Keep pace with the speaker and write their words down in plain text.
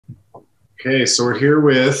Okay, so we're here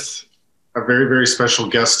with a very, very special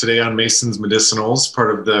guest today on Mason's Medicinals,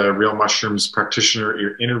 part of the Real Mushrooms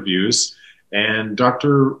practitioner interviews. And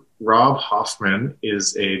Dr. Rob Hoffman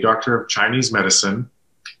is a doctor of Chinese medicine,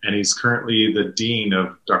 and he's currently the dean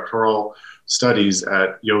of doctoral studies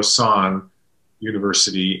at Yosan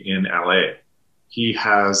University in LA. He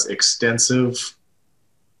has extensive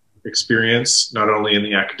experience, not only in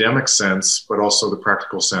the academic sense, but also the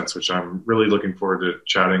practical sense, which I'm really looking forward to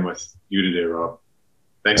chatting with you today, Rob.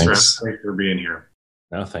 Thanks for being here.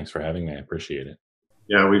 No, thanks for having me. I appreciate it.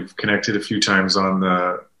 Yeah, we've connected a few times on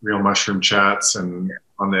the Real Mushroom chats and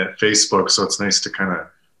on the Facebook, so it's nice to kind of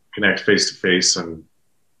connect face to face and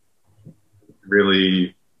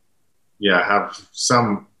really, have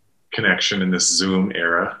some connection in this Zoom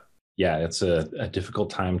era. Yeah, it's a difficult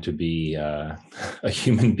time to be a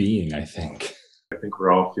human being, I think. I think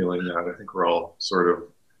we're all feeling that. I think we're all sort of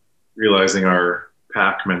realizing our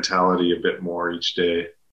pack mentality a bit more each day.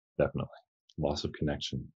 Definitely. Loss of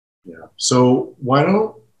connection. Yeah. So why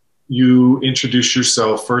don't you introduce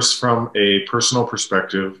yourself first from a personal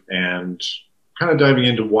perspective and kind of diving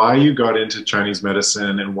into why you got into Chinese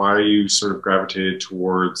medicine and why you sort of gravitated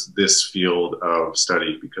towards this field of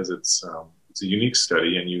study, because it's a unique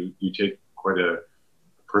study and you take quite a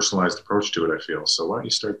personalized approach to it, I feel. So why don't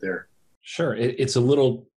you start there? Sure. It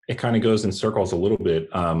kind of goes in circles a little bit.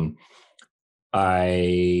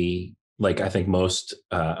 I think most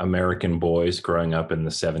American boys growing up in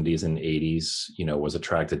the 70s and 80s, was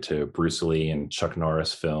attracted to Bruce Lee and Chuck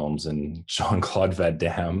Norris films and Jean-Claude Van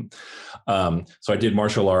Damme. So I did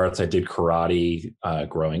martial arts, I did karate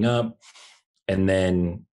growing up. And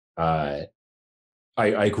then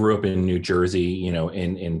I grew up in New Jersey,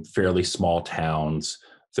 in fairly small towns.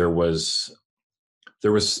 There was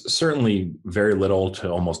certainly very little to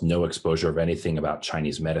almost no exposure of anything about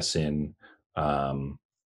Chinese medicine.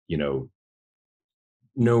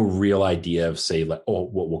 No real idea of, say, like,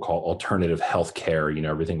 what we'll call alternative healthcare.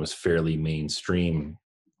 Everything was fairly mainstream.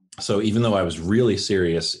 So even though I was really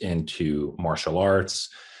serious into martial arts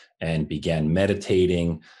and began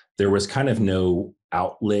meditating, there was kind of no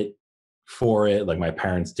outlet for it. Like, my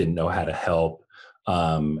parents didn't know how to help.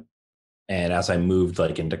 And as I moved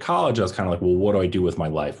into college, I was kind of like, well, what do I do with my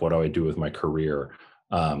life? What do I do with my career?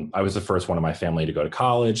 I was the first one in my family to go to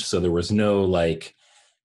college. So there was no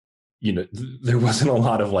there wasn't a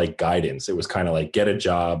lot of guidance. It was kind of like, get a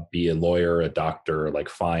job, be a lawyer, a doctor,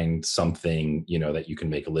 find something, that you can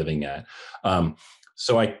make a living at.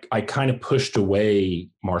 So I kind of pushed away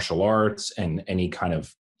martial arts and any kind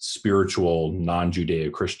of spiritual,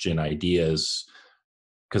 non-Judeo-Christian ideas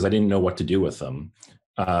because I didn't know what to do with them.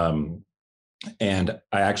 And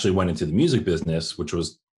I actually went into the music business, which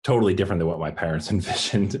was totally different than what my parents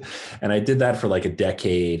envisioned. And I did that for a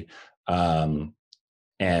decade. And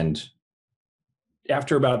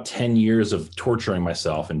after about 10 years of torturing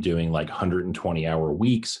myself and doing 120-hour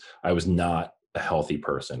weeks, I was not a healthy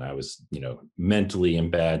person. I was, mentally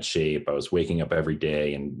in bad shape. I was waking up every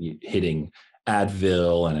day and hitting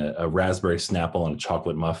Advil and a raspberry Snapple and a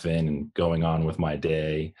chocolate muffin and going on with my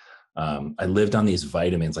day. I lived on these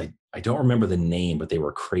vitamins. I don't remember the name, but they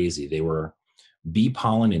were crazy. They were bee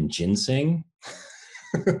pollen and ginseng.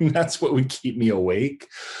 That's what would keep me awake.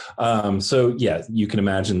 So yeah, you can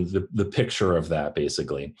imagine the picture of that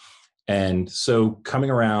basically. And so coming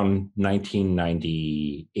around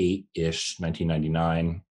 1998-ish,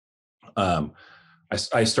 1999,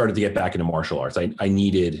 I started to get back into martial arts. I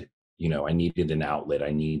needed an outlet.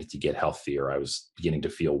 I needed to get healthier. I was beginning to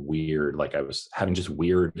feel weird. Like I was having just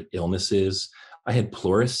weird illnesses. I had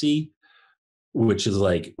pleurisy, which is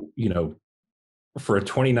for a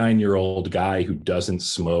 29-year-old guy who doesn't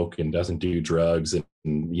smoke and doesn't do drugs and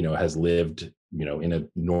has lived in a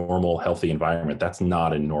normal, healthy environment, that's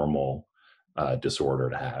not a normal disorder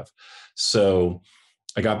to have. So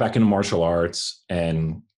I got back into martial arts,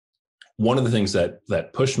 and one of the things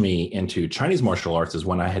that pushed me into Chinese martial arts is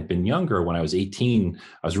when I had been younger, when I was 18,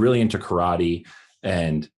 I was really into karate,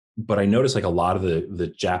 but I noticed a lot of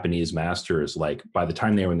the Japanese masters, by the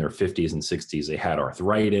time they were in their 50s and 60s, they had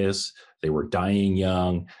arthritis, they were dying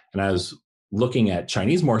young. And I was looking at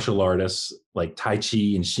Chinese martial artists like Tai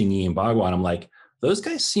Chi and Xing Yi and Bagua, and I'm like, those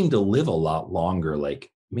guys seem to live a lot longer.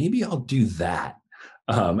 Maybe I'll do that.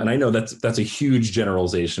 And I know that's a huge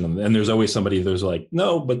generalization. And there's always somebody who's like,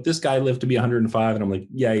 no, but this guy lived to be 105. And I'm like,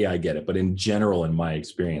 yeah, I get it. But in general, in my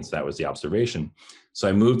experience, that was the observation. So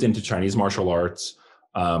I moved into Chinese martial arts,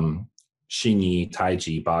 Xing Yi, Tai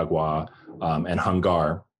Chi, Bagua, and Hung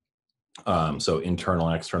Gar. So internal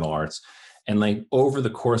and external arts. And over the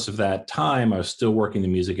course of that time, I was still working in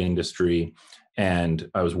the music industry. and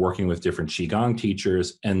I was working with different qigong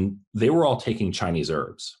teachers, and they were all taking Chinese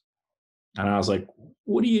herbs. And I was like,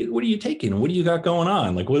 what are you taking? What do you got going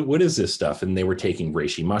on? Like, what is this stuff? And they were taking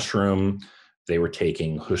reishi mushroom, they were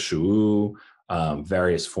taking hushu,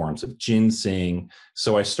 various forms of ginseng.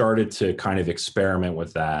 So I started to kind of experiment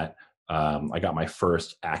with that. I got my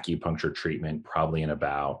first acupuncture treatment probably in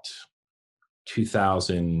about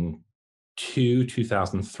 2002,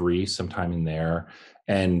 2003, sometime in there.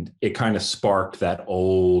 And it kind of sparked that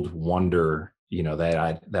old wonder,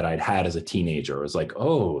 that I'd had as a teenager. It was like,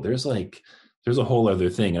 oh, there's a whole other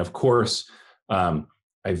thing. And of course, I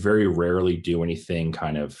very rarely do anything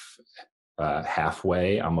kind of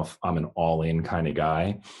halfway. I'm an all-in kind of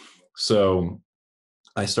guy. So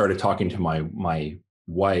I started talking to my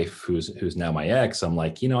wife, who's now my ex. I'm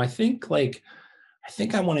like, I think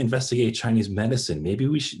I want to investigate Chinese medicine.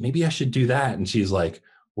 Maybe I should do that. And she's like,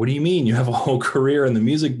 what do you mean? You have a whole career in the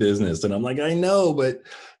music business. And I'm like, I know, but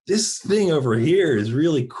this thing over here is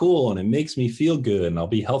really cool and it makes me feel good and I'll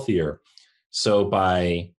be healthier. So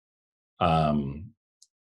by kind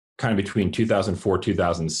of between 2004,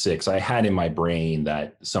 2006, I had in my brain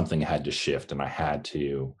that something had to shift and I had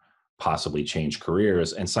to possibly change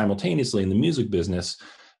careers. And simultaneously in the music business,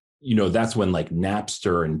 that's when like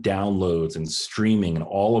Napster and downloads and streaming and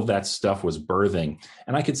all of that stuff was birthing.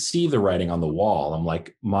 And I could see the writing on the wall. I'm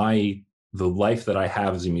like, the life that I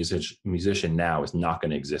have as a musician now is not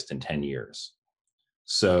going to exist in 10 years.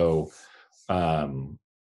 So there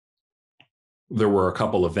were a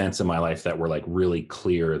couple events in my life that were like really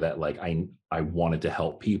clear that like I wanted to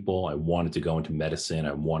help people. I wanted to go into medicine.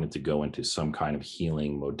 I wanted to go into some kind of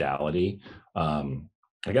healing modality. I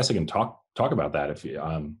guess I can talk about that if you.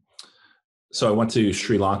 So I went to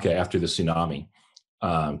Sri Lanka after the tsunami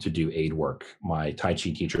to do aid work. My Tai Chi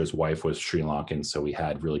teacher's wife was Sri Lankan, so we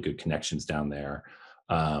had really good connections down there.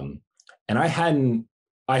 And I had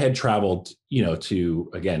traveled,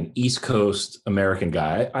 to, again, East Coast American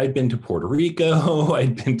guy. I'd been to Puerto Rico,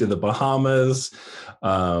 I'd been to the Bahamas,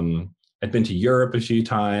 I'd been to Europe a few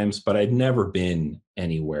times, but I'd never been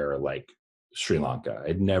anywhere like Sri Lanka.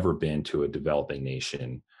 I'd never been to a developing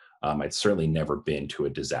nation. I'd certainly never been to a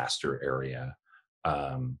disaster area.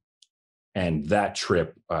 And that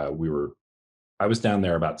trip, I was down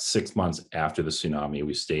there about 6 months after the tsunami.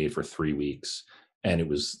 We stayed for 3 weeks and it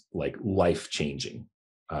was like life-changing.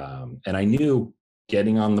 And I knew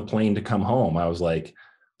getting on the plane to come home, I was like,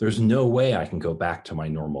 there's no way I can go back to my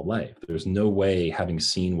normal life. There's no way, having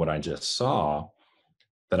seen what I just saw,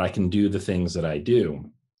 that I can do the things that I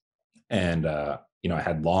do. And, I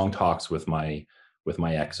had long talks with my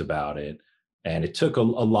ex about it. And it took a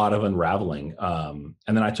lot of unraveling. And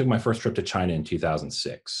then I took my first trip to China in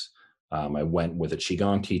 2006. I went with a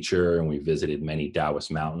Qigong teacher and we visited many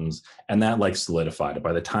Taoist mountains, and that like solidified it.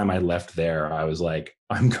 By the time I left there, I was like,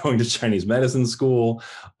 I'm going to Chinese medicine school.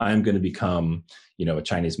 I'm going to become, a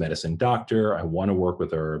Chinese medicine doctor. I want to work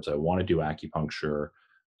with herbs. I want to do acupuncture.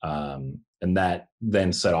 And that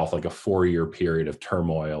then set off like a 4-year period of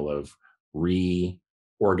turmoil of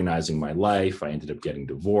reorganizing my life. I ended up getting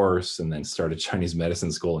divorced and then started Chinese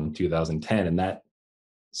medicine school in 2010. And that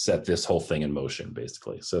set this whole thing in motion,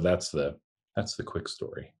 basically. So that's the quick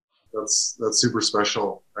story. That's super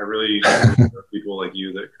special. I really love people like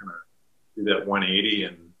you that kind of do that 180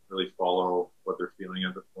 and really follow what they're feeling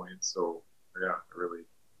at the point. So yeah, I really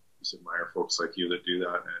just admire folks like you that do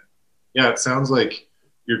that. And yeah, it sounds like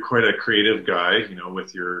you're quite a creative guy,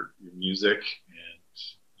 with your music, and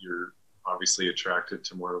you're obviously attracted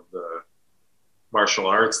to more of the martial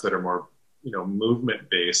arts that are more movement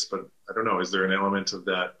based, but I don't know, is there an element of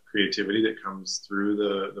that creativity that comes through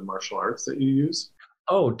the martial arts that you use?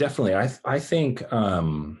 Oh, definitely. I think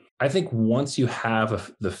once you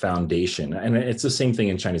have the foundation, and it's the same thing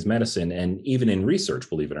in Chinese medicine and even in research,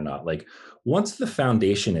 believe it or not, like once the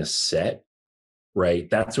foundation is set, right,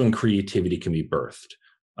 that's when creativity can be birthed.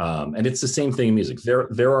 And it's the same thing in music.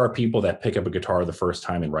 There are people that pick up a guitar the first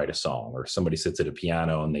time and write a song, or somebody sits at a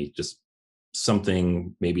piano and they just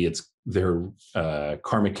something, maybe it's their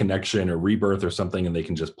karmic connection or rebirth or something, and they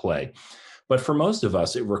can just play. But for most of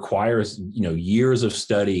us, it requires years of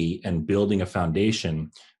study and building a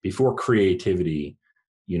foundation before creativity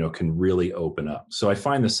can really open up. So I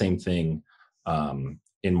find the same thing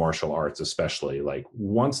in martial arts, especially. Like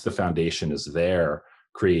once the foundation is there,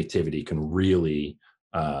 creativity can really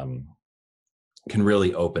open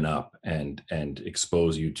up and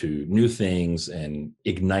expose you to new things and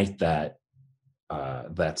ignite that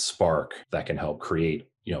spark that can help create,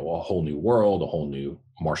 a whole new world, a whole new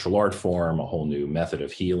martial art form, a whole new method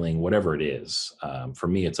of healing, whatever it is. For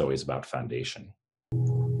me, it's always about foundation.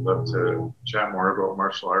 love to chat more about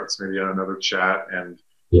martial arts, maybe on another chat. And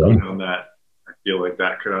Yeah. on that, I feel like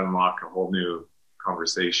that could unlock a whole new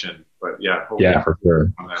conversation. But yeah, hopefully Yeah, for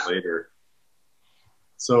sure. on that later.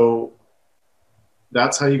 So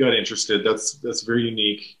that's how you got interested. That's very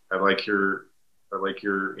unique. I like your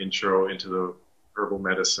intro into the herbal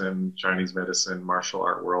medicine, Chinese medicine, martial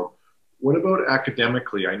art world. What about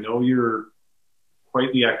academically? I know you're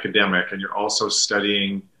quite the academic, and you're also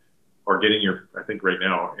studying or getting your, I think right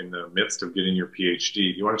now, in the midst of getting your PhD. Do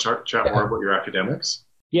you want to chat more about your academics?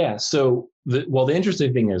 Yeah. So the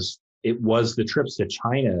interesting thing is it was the trips to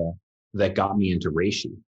China that got me into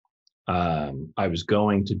reishi. I was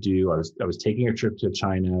taking a trip to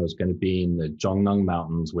China. I was going to be in the Zhongneng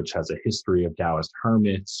Mountains, which has a history of Taoist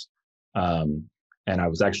hermits. And I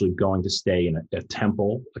was actually going to stay in a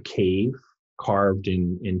temple, a cave carved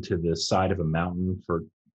into the side of a mountain for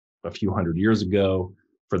a few hundred years ago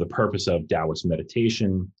for the purpose of Taoist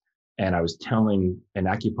meditation. And I was telling an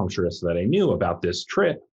acupuncturist that I knew about this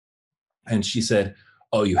trip. And she said,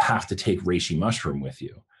 "Oh, you have to take reishi mushroom with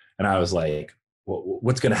you." And I was like,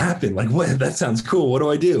 what's going to happen? Like, what? That sounds cool. What do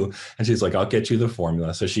I do? And she's like, "I'll get you the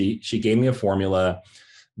formula." So she gave me a formula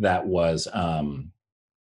that was, if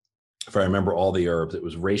I remember all the herbs, it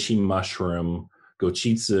was reishi mushroom,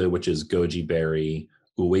 gochitsu, which is goji berry,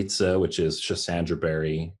 uwetsu, which is schisandra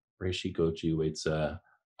berry, reishi, goji, uwetsu,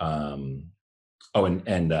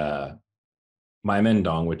 and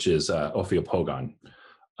maimendong, which is ophiopogon.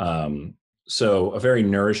 So a very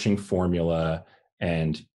nourishing formula.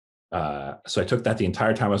 And so I took that the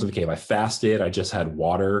entire time I was in the cave. I fasted. I just had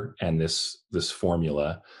water and this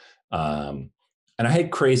formula. And I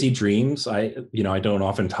had crazy dreams. I don't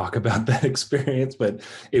often talk about that experience, but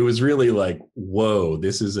it was really like, whoa,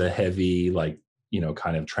 this is a heavy, like,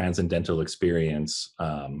 kind of transcendental experience.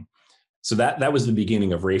 So that was the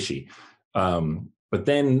beginning of reishi. But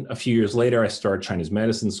then a few years later, I started Chinese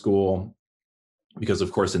medicine school. Because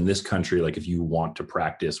of course, in this country, like if you want to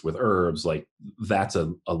practice with herbs, like that's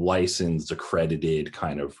a licensed, accredited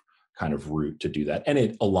kind of route to do that. And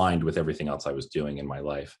it aligned with everything else I was doing in my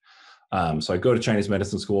life. So I go to Chinese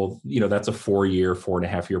medicine school, that's a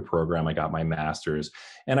 4.5 year program. I got my master's,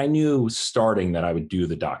 and I knew starting that I would do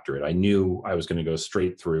the doctorate. I knew I was going to go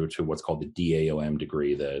straight through to what's called the DAOM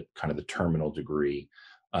degree, the kind of the terminal degree.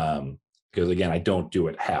 Because again, I don't do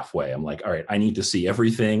it halfway. I'm like, all right, I need to see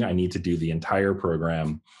everything. I need to do the entire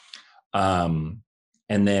program. And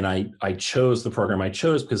then I chose the program I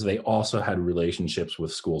chose because they also had relationships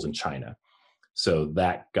with schools in China. So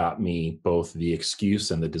that got me both the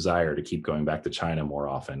excuse and the desire to keep going back to China more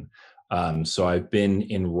often. So I've been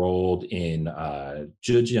enrolled in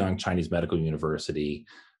Zhejiang Chinese Medical University.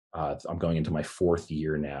 I'm going into my 4th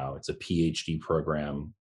year now. It's a PhD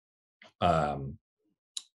program.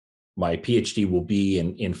 My PhD will be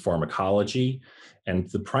in pharmacology. And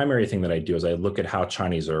the primary thing that I do is I look at how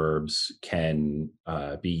Chinese herbs can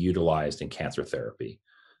be utilized in cancer therapy.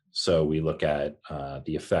 So we look at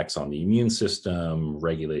the effects on the immune system,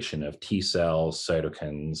 regulation of T cells,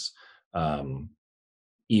 cytokines,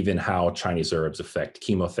 even how Chinese herbs affect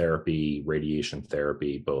chemotherapy, radiation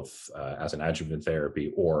therapy, both as an adjuvant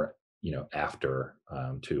therapy or after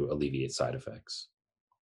to alleviate side effects.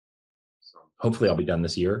 Hopefully I'll be done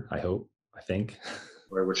this year. I think.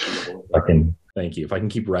 I wish you the whole Thank you. If I can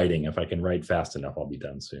keep writing, if I can write fast enough, I'll be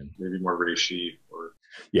done soon. Maybe more reishi or.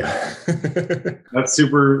 Yeah. That's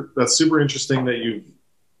super interesting that you've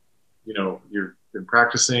been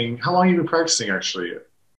practicing. How long have you been practicing actually?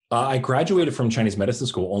 I graduated from Chinese medicine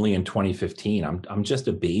school only in 2015. I'm just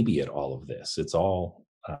a baby at all of this. It's all,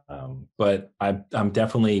 but I'm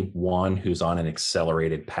definitely one who's on an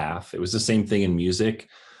accelerated path. It was the same thing in music.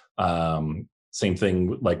 Same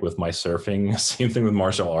thing like with my surfing, same thing with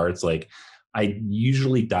martial arts. Like I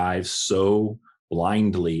usually dive so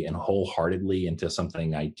blindly and wholeheartedly into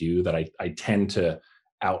something I do that I tend to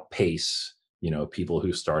outpace, people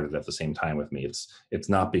who started at the same time with me. It's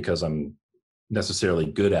not because I'm necessarily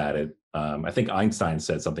good at it. I think Einstein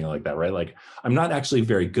said something like that, right? Like I'm not actually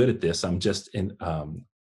very good at this. I'm just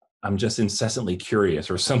incessantly curious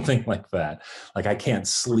or something like that. Like I can't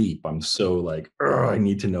sleep. I'm so like, I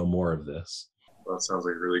need to know more of this. Well, that sounds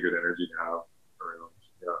like really good energy to have around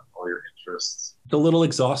all your interests. It's a little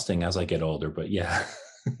exhausting as I get older, but yeah.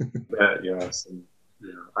 Yes. And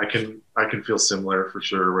I can feel similar for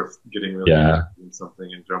sure with getting really in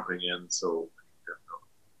something and jumping in. So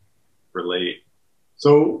relate.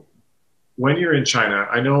 So when you're in China,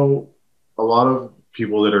 I know a lot of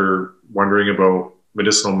people that are wondering about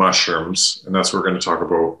medicinal mushrooms, and that's what we're going to talk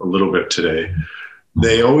about a little bit today.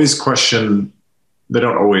 They always question they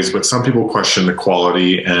don't always, but some people question the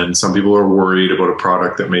quality and some people are worried about a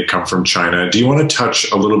product that may come from China. Do you want to touch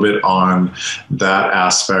a little bit on that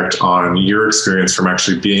aspect, on your experience from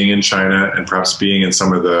actually being in China and perhaps being in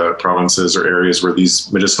some of the provinces or areas where these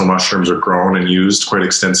medicinal mushrooms are grown and used quite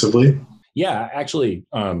extensively? Yeah, actually,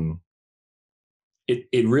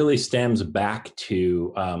 it really stems back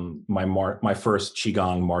to my first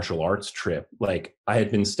qigong martial arts trip. Like I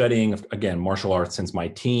had been studying again martial arts since my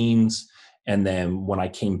teens, and then when I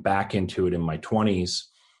came back into it in my 20s,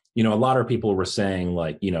 a lot of people were saying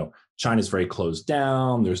like, China's very closed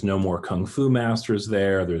down. There's no more kung fu masters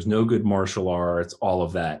there. There's no good martial arts, all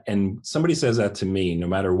of that. And somebody says that to me, no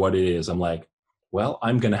matter what it is, I'm like, well,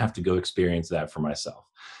 I'm going to have to go experience that for myself.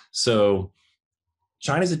 So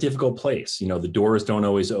China's a difficult place. The doors don't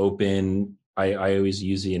always open. I always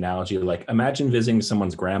use the analogy like imagine visiting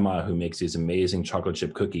someone's grandma who makes these amazing chocolate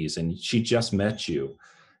chip cookies and she just met you.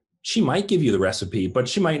 She might give you the recipe, but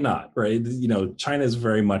she might not, right? China is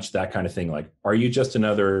very much that kind of thing. Like, are you just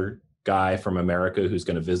another guy from America who's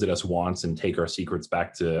going to visit us once and take our secrets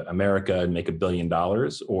back to America and make $1 billion?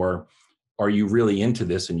 Or are you really into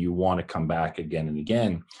this and you want to come back again and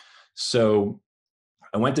again? So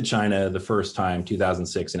I went to China the first time,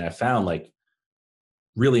 2006, and I found like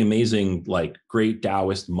really amazing, like great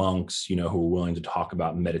Taoist monks, who were willing to talk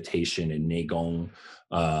about meditation and Neigong.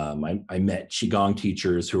 I met Qigong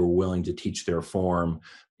teachers who were willing to teach their form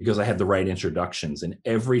because I had the right introductions. And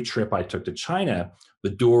every trip I took to China, the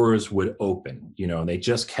doors would open, and they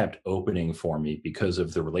just kept opening for me because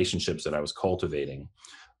of the relationships that I was cultivating.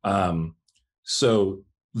 So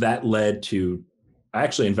that led to, I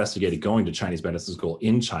actually investigated going to Chinese medicine school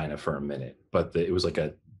in China for a minute, but it was like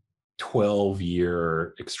a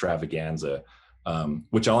 12-year extravaganza,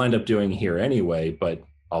 which I'll end up doing here anyway, but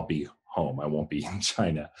I'll be home. I won't be in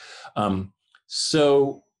China.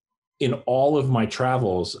 So in all of my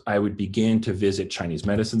travels, I would begin to visit Chinese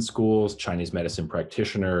medicine schools, Chinese medicine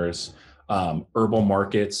practitioners, herbal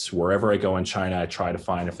markets. Wherever I go in China, I try to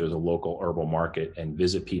find if there's a local herbal market and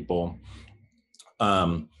visit people.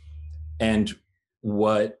 And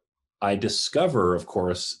what I discover, of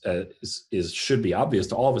course, is should be obvious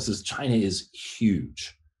to all of us, is China is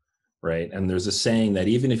huge, right? And there's a saying that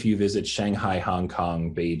even if you visit Shanghai, Hong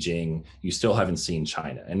Kong, Beijing, you still haven't seen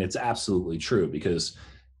China. And it's absolutely true because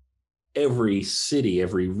every city,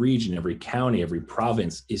 every region, every county, every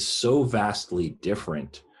province is so vastly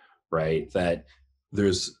different, right? That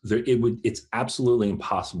it's absolutely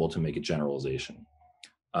impossible to make a generalization.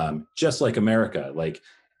 Just like America, like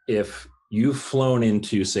if you've flown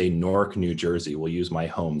into, say, Newark, New Jersey, we'll use my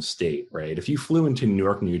home state, right? If you flew into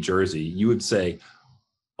Newark, New Jersey, you would say,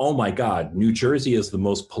 oh my God, New Jersey is the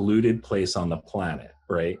most polluted place on the planet,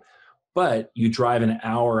 right? But you drive an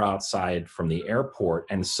hour outside from the airport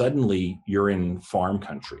and suddenly you're in farm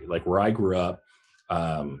country. Like where I grew up,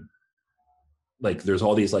 like there's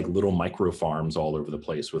all these like little micro farms all over the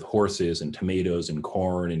place with horses and tomatoes and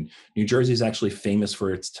corn. And New Jersey is actually famous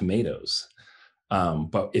for its tomatoes.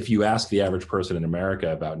 But if you ask the average person in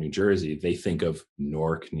America about New Jersey, they think of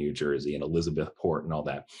Newark, New Jersey and Elizabethport and all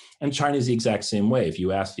that. And China is the exact same way. If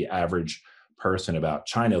you ask the average person about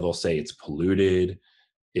China, they'll say it's polluted.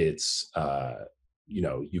 It's,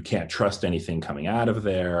 you can't trust anything coming out of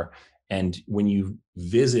there. And when you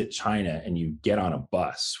visit China and you get on a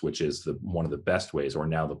bus, which is one of the best ways, or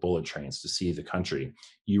now the bullet trains to see the country,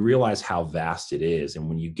 you realize how vast it is. And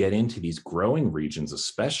when you get into these growing regions,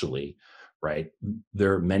 especially, right,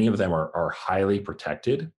 many of them are highly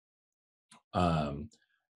protected.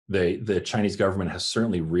 The Chinese government has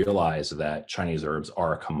certainly realized that Chinese herbs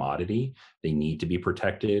are a commodity. They need to be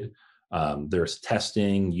protected. There's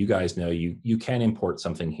testing. You guys know you can't import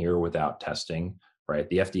something here without testing, right?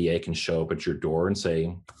 The FDA can show up at your door and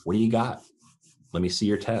say, what do you got? Let me see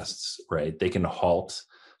your tests, right? They can halt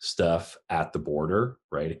stuff at the border,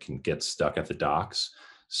 right? It can get stuck at the docks.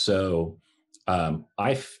 So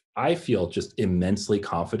I feel just immensely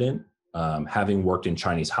confident, having worked in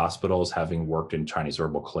Chinese hospitals, having worked in Chinese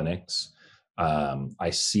herbal clinics. I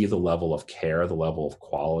see the level of care, the level of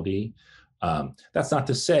quality. That's not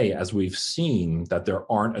to say, as we've seen, that there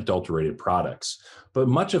aren't adulterated products, but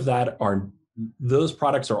much of that those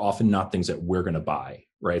products are often not things that we're going to buy,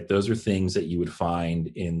 right? Those are things that you would find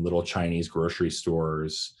in little Chinese grocery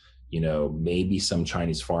stores, maybe some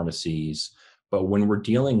Chinese pharmacies. But when we're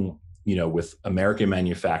dealing, with American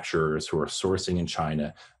manufacturers who are sourcing in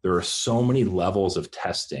China, there are so many levels of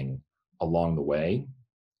testing along the way,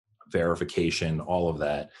 verification, all of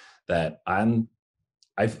that, that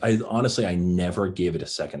I honestly, I never give it a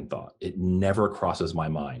second thought. It never crosses my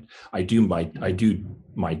mind. I do my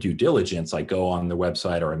due diligence. I go on the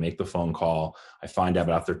website or I make the phone call. I find out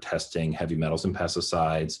about their testing, heavy metals and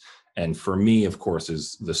pesticides. And for me, of course,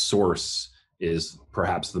 is the source is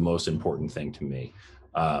perhaps the most important thing to me.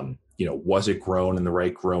 Was it grown in the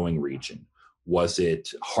right growing region? Was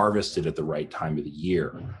it harvested at the right time of the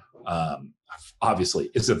year? Obviously,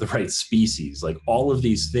 is it the right species? Like all of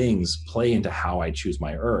these things play into how I choose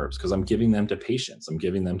my herbs because I'm giving them to patients. I'm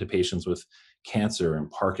giving them to patients with cancer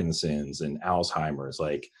and Parkinson's and Alzheimer's.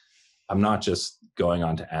 Like I'm not just going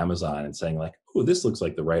on to Amazon and saying like, oh, this looks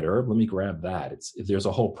like the right herb. Let me grab that. There's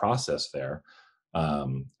a whole process there.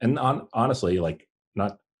 Honestly, like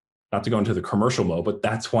not to go into the commercial mode, but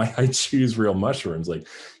that's why I choose real mushrooms. Like,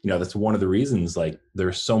 that's one of the reasons, like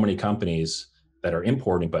there's so many companies that are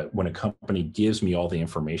importing, but when a company gives me all the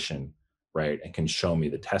information, right, and can show me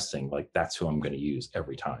the testing, like that's who I'm going to use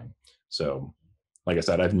every time. So like I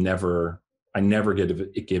said, I never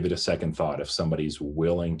give it a second thought if somebody's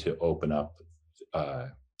willing to open up,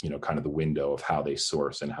 kind of the window of how they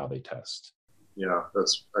source and how they test. Yeah,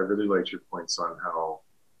 I really liked your points on how,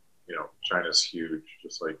 China's huge,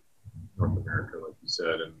 just like North America, like you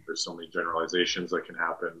said, and there's so many generalizations that can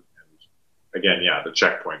happen. And again, yeah, the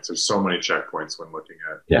checkpoints. There's so many checkpoints when looking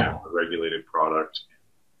at a regulated product.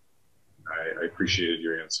 I appreciated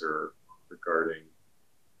your answer regarding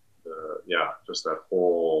just that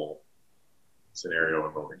whole scenario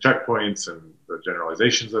involving checkpoints and the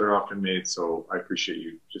generalizations that are often made. So I appreciate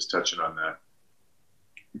you just touching on that.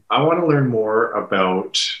 I want to learn more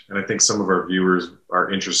about, and I think some of our viewers are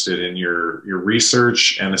interested in your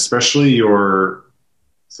research and especially your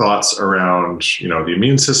thoughts around, the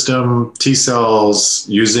immune system, T cells,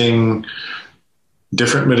 using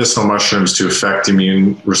different medicinal mushrooms to affect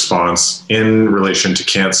immune response in relation to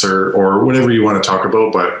cancer or whatever you want to talk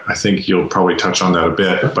about. But I think you'll probably touch on that a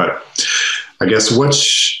bit. But I guess what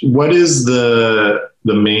is the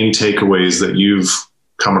main takeaways that you've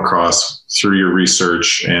come across through your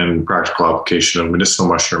research and practical application of medicinal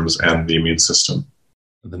mushrooms and the immune system?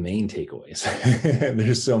 The main takeaways.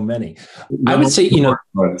 There's so many. I would say,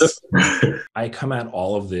 I come at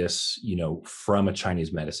all of this, from a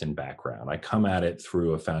Chinese medicine background. I come at it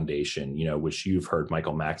through a foundation, which you've heard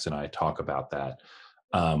Michael Max and I talk about that.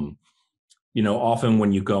 Often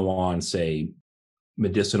when you go on, say,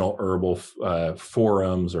 medicinal herbal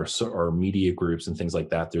forums or media groups and things like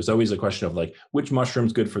that, there's always a question of like, which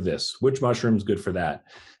mushroom's good for this, which mushroom's good for that.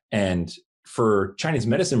 And for Chinese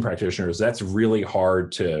medicine practitioners, that's really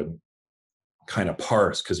hard to kind of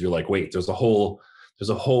parse because you're like, wait, there's a whole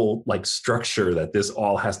like structure that this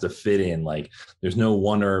all has to fit in. Like there's no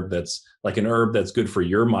one herb that's like an herb that's good for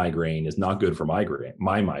your migraine is not good for my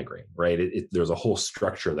migraine, right? There's a whole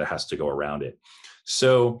structure that has to go around it.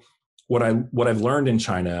 So what I've learned in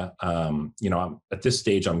China, at this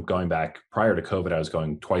stage, I'm going back. Prior to COVID, I was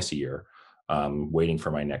going twice a year, waiting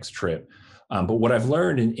for my next trip. But what I've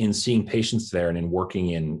learned in seeing patients there and in working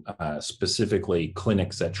in specifically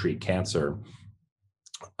clinics that treat cancer,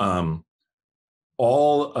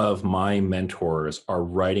 all of my mentors are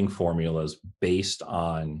writing formulas based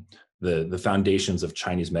on the foundations of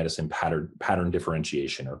Chinese medicine pattern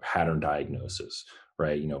differentiation or pattern diagnosis,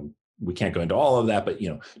 right? We can't go into all of that, but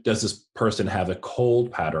does this person have a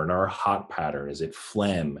cold pattern or a hot pattern? Is it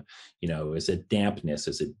phlegm? Is it dampness?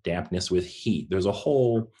 Is it dampness with heat? There's a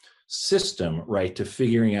whole system, right, to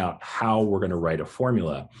figuring out how we're going to write a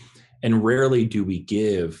formula. And rarely do we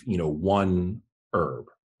give, one herb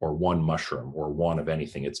or one mushroom or one of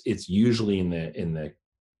anything. It's usually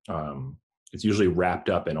it's usually wrapped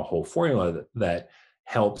up in a whole formula that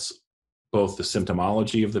helps both the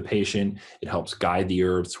symptomology of the patient, it helps guide the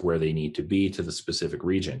herbs where they need to be to the specific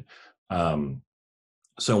region.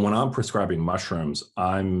 So when I'm prescribing mushrooms,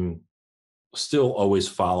 I'm still always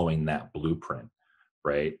following that blueprint,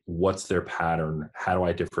 right? What's their pattern? How do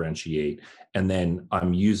I differentiate? And then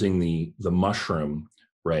I'm using the mushroom,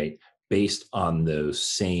 right, based on those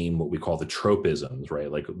same, what we call the tropisms, right?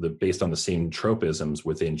 Like based on the same tropisms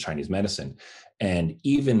within Chinese medicine. And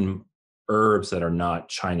even herbs that are not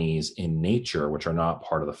Chinese in nature, which are not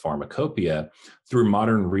part of the pharmacopoeia, through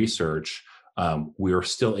modern research, we are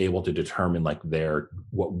still able to determine like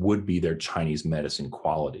what would be their Chinese medicine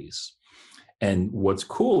qualities. And what's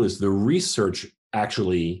cool is the research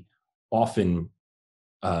actually often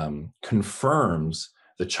confirms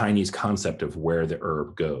the Chinese concept of where the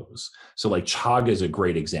herb goes. So like chaga is a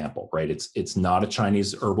great example, right? It's not a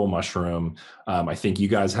Chinese herbal mushroom. I think you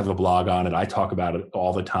guys have a blog on it. I talk about it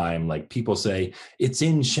all the time. Like people say, it's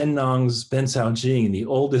in Shennong's Ben Sao Jing, the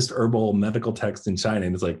oldest herbal medical text in China.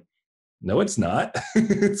 And it's like, No, it's not.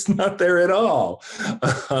 It's not there at all.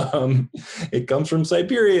 It comes from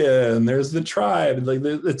Siberia, and there's the tribe. Like,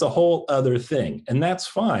 it's a whole other thing, and that's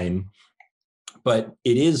fine. But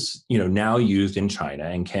it is, now used in China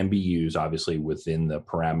and can be used obviously within the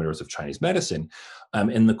parameters of Chinese medicine.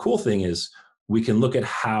 And the cool thing is we can look at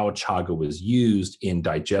how chaga was used in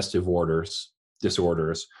digestive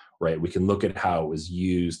disorders, right? We can look at how it was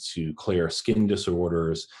used to clear skin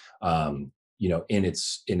disorders. In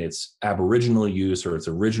its Aboriginal use or its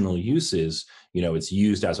original uses, it's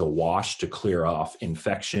used as a wash to clear off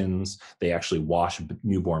infections. They actually wash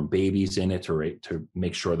newborn babies in it to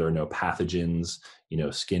make sure there are no pathogens,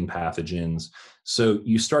 skin pathogens. So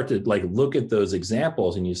you start to look at those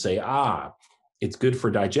examples and you say, it's good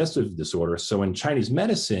for digestive disorders. So in Chinese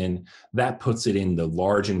medicine, that puts it in the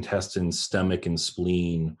large intestine, stomach, and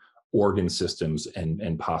spleen organ systems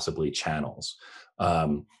and possibly channels.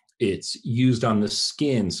 It's used on the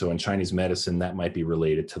skin. So in Chinese medicine, that might be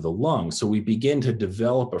related to the lungs. So we begin to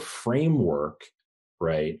develop a framework,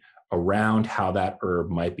 right, around how that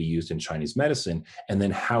herb might be used in Chinese medicine, and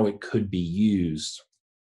then how it could be used,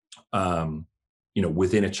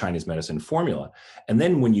 within a Chinese medicine formula. And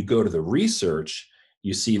then when you go to the research,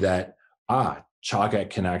 you see that, chaga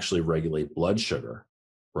can actually regulate blood sugar.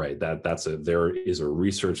 Right, there is a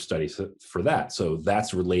research study for that. So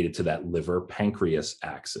that's related to that liver pancreas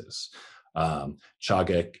axis.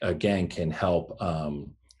 Chaga again can help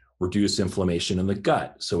reduce inflammation in the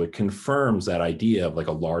gut. So it confirms that idea of like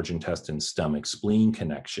a large intestine, stomach, spleen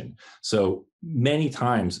connection. So many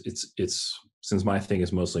times it's since my thing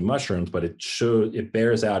is mostly mushrooms, but it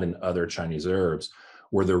bears out in other Chinese herbs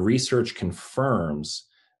where the research confirms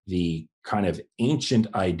the kind of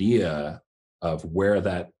ancient idea of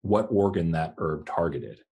what organ that herb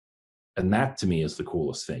targeted. And that to me is the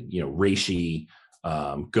coolest thing. Reishi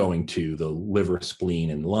going to the liver,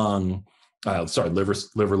 spleen, and lung,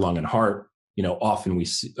 liver, lung, and heart. Often we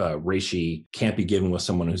see reishi can't be given with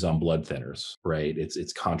someone who's on blood thinners, right?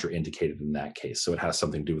 It's contraindicated in that case. So it has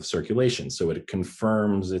something to do with circulation. So it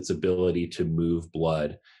confirms its ability to move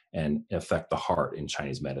blood and affect the heart in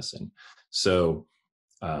Chinese medicine. So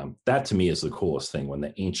that to me is the coolest thing, when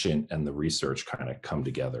the ancient and the research kind of come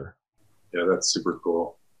together. Yeah, that's super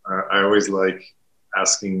cool. I always like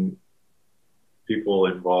asking people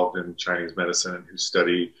involved in Chinese medicine and who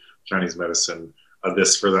study Chinese medicine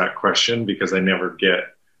this for that question, because I never get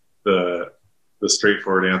the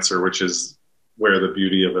straightforward answer, which is where the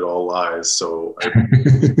beauty of it all lies. So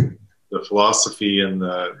the philosophy and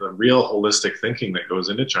the real holistic thinking that goes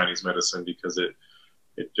into Chinese medicine, because it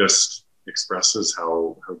just expresses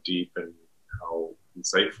how deep and how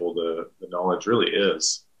insightful the knowledge really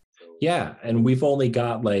is. So, yeah, and we've only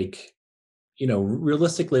got realistically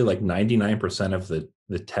 99% of the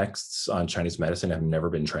texts on Chinese medicine have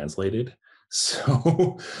never been translated.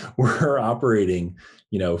 So we're operating,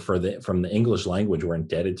 from the English language, we're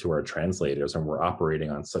indebted to our translators, and we're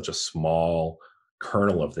operating on such a small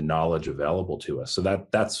kernel of the knowledge available to us. So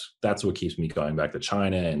that's what keeps me going back to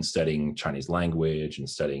China and studying Chinese language and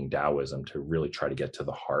studying Taoism, to really try to get to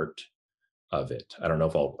the heart of it. I don't know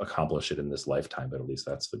if I'll accomplish it in this lifetime, but at least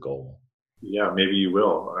that's the goal. Yeah, maybe you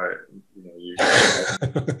will. I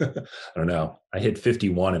don't know. I hit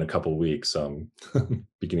 51 in a couple of weeks, so I'm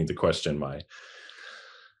beginning to question my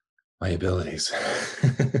abilities.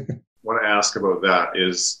 Want to ask about that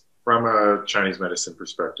is, from a Chinese medicine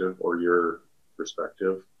perspective, or your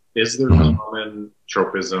perspective, is there common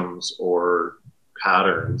tropisms or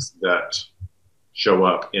patterns that show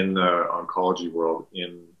up in the oncology world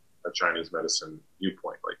in a Chinese medicine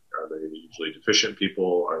viewpoint? Like, are they usually deficient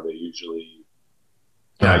people? Are they usually,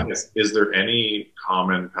 I guess, is there any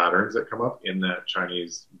common patterns that come up in that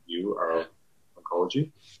Chinese view of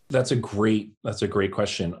oncology? That's a great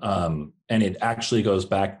question. And it actually goes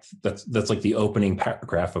back, that's like the opening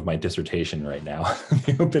paragraph of my dissertation right now,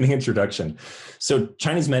 the opening introduction. So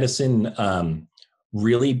Chinese medicine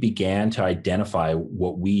really began to identify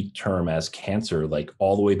what we term as cancer,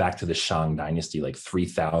 all the way back to the Shang dynasty,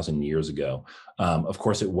 3,000 years ago. Of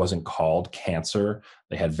course, it wasn't called cancer.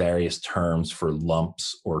 They had various terms for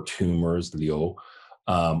lumps or tumors, liu,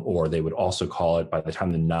 or they would also call it, by the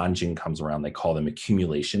time the Nanjing comes around, they call them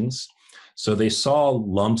accumulations. So they saw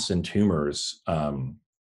lumps and tumors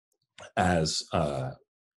as a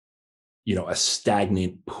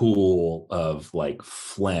stagnant pool of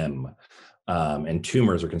phlegm, and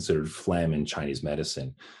tumors are considered phlegm in Chinese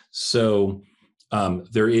medicine. So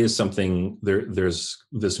there is something there's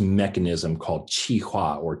this mechanism called qi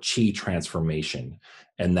hua, or qi transformation,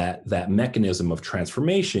 and that mechanism of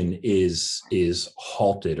transformation is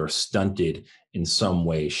halted or stunted in some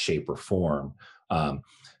way, shape, or form.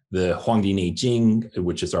 The Huangdi Neijing,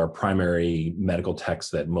 which is our primary medical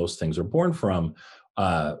text that most things are born from,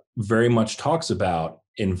 very much talks about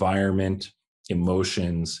environment,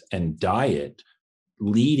 emotions, and diet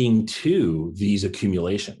leading to these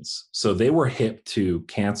accumulations. So they were hip to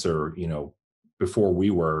cancer, before we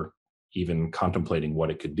were even contemplating what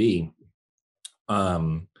it could be.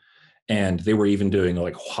 And they were even doing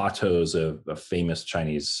like Huatos, a famous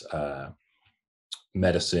Chinese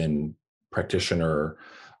medicine practitioner.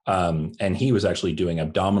 And he was actually doing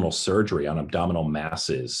abdominal surgery on abdominal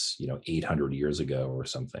masses, 800 years ago or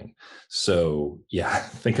something. So yeah,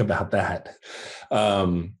 think about that.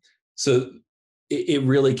 So it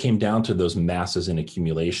really came down to those masses and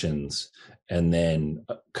accumulations, and then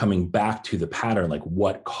coming back to the pattern, like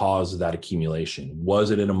what caused that accumulation?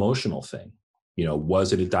 Was it an emotional thing?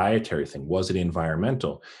 Was it a dietary thing? Was it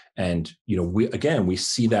environmental? And, we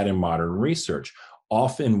see that in modern research.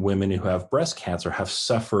 Often women who have breast cancer have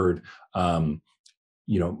suffered, a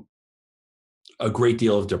great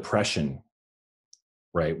deal of depression,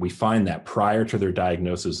 right? We find that prior to their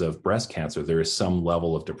diagnosis of breast cancer, there is some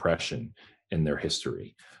level of depression in their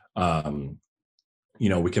history.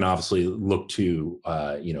 We can obviously look to,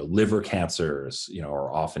 liver cancers,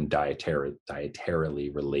 are often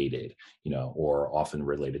dietarily related, or often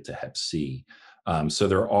related to Hep C. So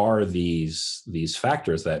there are these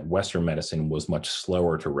factors that Western medicine was much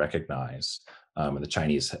slower to recognize, and the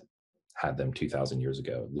Chinese had them 2,000 years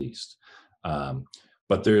ago at least.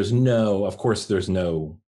 But there's no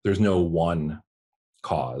one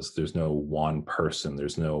cause. There's no one person.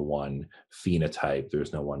 There's no one phenotype.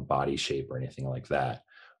 There's no one body shape or anything like that.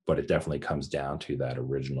 But it definitely comes down to that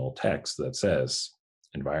original text that says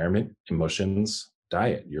environment, emotions,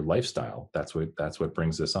 diet, your lifestyle. That's what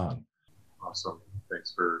brings this on. Awesome.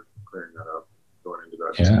 Thanks for clearing that up, going into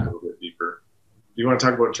that just a little bit deeper. Do you want to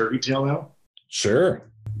talk about turkey tail now? Sure.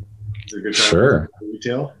 Is it a good time for turkey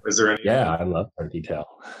tail? Is there any? Yeah, I love turkey tail.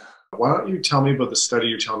 Why don't you tell me about the study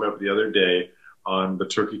you were telling me about the other day on the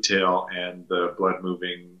turkey tail and the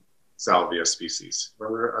blood-moving salvia species?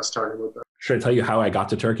 Remember us talking about that? Should I tell you how I got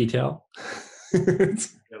to turkey tail?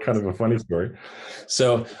 It's kind of a funny story.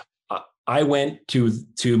 So I went to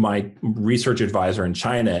my research advisor in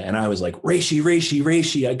China, and I was like,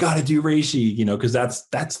 reishi, I got to do reishi, because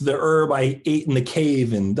that's the herb I ate in the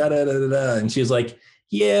cave, and da da da da da. And she was like,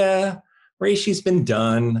 yeah, reishi's been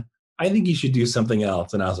done. I think you should do something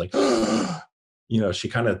else. And I was like, she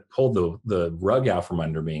kind of pulled the rug out from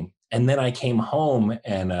under me. And then I came home,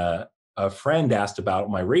 and a friend asked about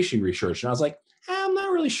my reishi research, and I was like, I'm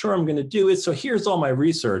not really sure I'm going to do it. So here's all my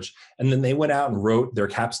research. And then they went out and wrote their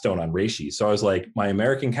capstone on reishi. So I was like, my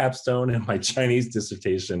American capstone and my Chinese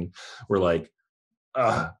dissertation were like,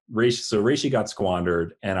 reishi. So reishi got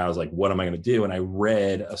squandered, and I was like, what am I going to do? And I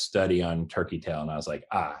read a study on turkey tail, and I was like,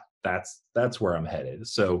 that's where I'm headed.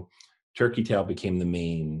 So turkey tail became the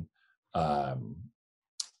main,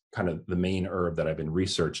 kind of the main herb that I've been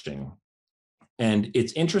researching. And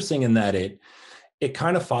it's interesting in that it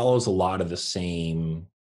kind of follows a lot of the same,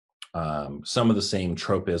 some of the same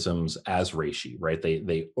tropisms as reishi, right?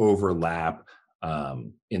 They overlap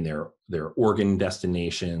in their organ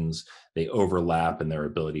destinations. They overlap in their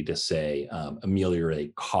ability to, say,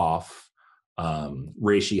 ameliorate cough.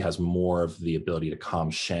 Reishi has more of the ability to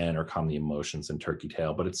calm Shen or calm the emotions in turkey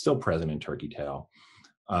tail, but it's still present in turkey tail.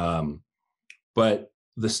 But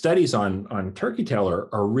the studies on turkey tail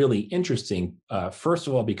are really interesting. First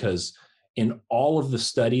of all, because in all of the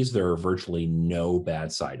studies, there are virtually no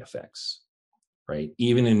bad side effects, right?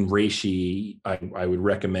 Even in reishi, I would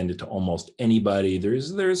recommend it to almost anybody.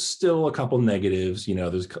 There's still a couple negatives.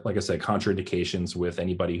 There's, like I said, contraindications with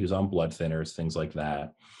anybody who's on blood thinners, things like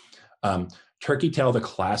that. Turkey tail, the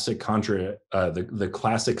classic the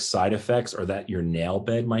classic side effects are that your nail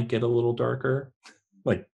bed might get a little darker.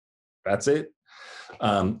 Like, that's it.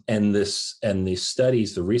 And the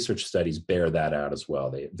studies, the research studies bear that out as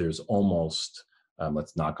well. There's almost,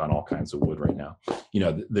 let's knock on all kinds of wood right now.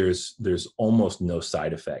 There's almost no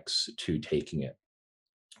side effects to taking it.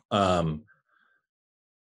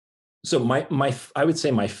 So I would say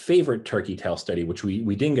my favorite turkey tail study, which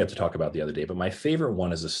we didn't get to talk about the other day, but my favorite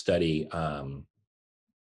one is a study, I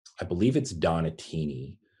believe it's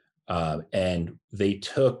Donatini, and they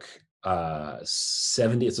took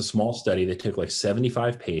 70, it's a small study. They took like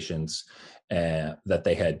 75 patients that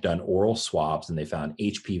they had done oral swabs, and they found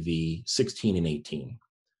HPV 16 and 18.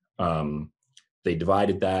 They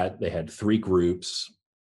divided that. They had 3 groups,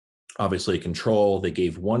 obviously a control. They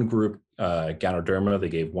gave one group Ganoderma. They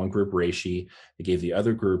gave one group reishi. They gave the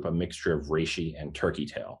other group a mixture of reishi and turkey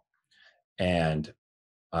tail. And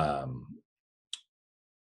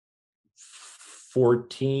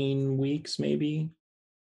 14 weeks, maybe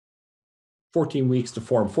 14 weeks to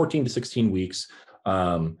form, 14 to 16 weeks.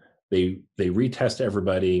 They retest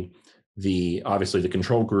everybody. Obviously the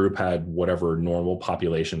control group had whatever normal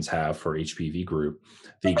populations have for HPV group.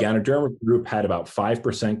 The Ganoderma group had about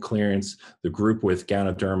 5% clearance. The group with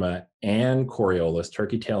Ganoderma and Coriolis,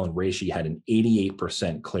 turkey tail and reishi, had an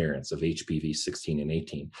 88% clearance of HPV 16 and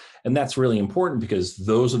 18. And that's really important because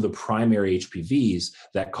those are the primary HPVs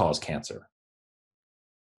that cause cancer.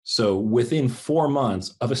 So within 4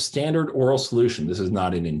 months of a standard oral solution, this is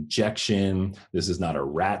not an injection, this is not a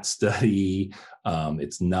rat study,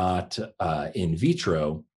 it's not in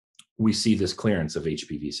vitro, we see this clearance of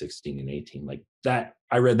HPV 16 and 18. Like that,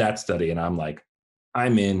 I read that study and I'm like,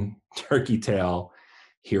 I'm in, turkey tail,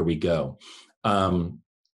 here we go.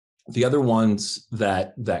 The other ones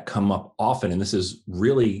that come up often, and this is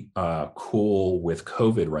really cool with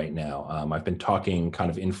COVID right now. I've been talking kind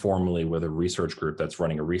of informally with a research group that's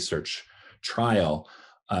running a research trial,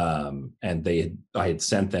 and I had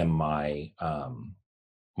sent them my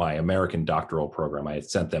my American doctoral program. I had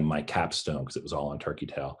sent them my capstone because it was all on turkey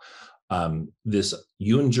tail. This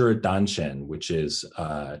Yunjur Danshen, which is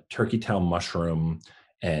turkey tail mushroom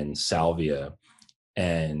and salvia,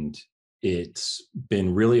 and it's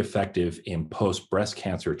been really effective in post-breast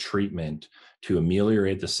cancer treatment to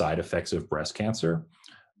ameliorate the side effects of breast cancer.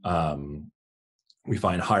 We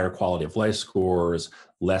find higher quality of life scores,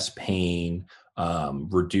 less pain,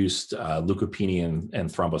 reduced leukopenia and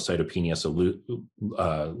thrombocytopenia, so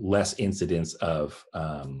less incidence of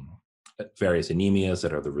various anemias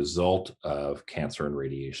that are the result of cancer and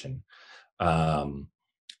radiation.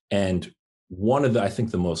 And one of the, I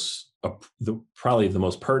think probably the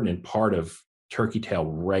most pertinent part of turkey tail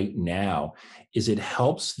right now is it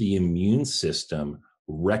helps the immune system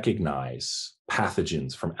recognize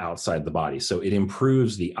pathogens from outside the body. So it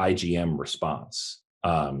improves the IgM response.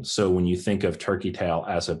 So when you think of turkey tail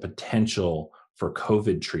as a potential for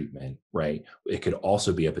COVID treatment, right, it could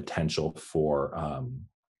also be a potential for,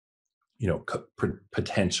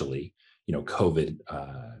 potentially, COVID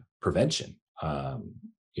prevention.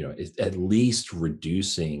 At least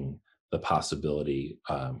reducing the possibility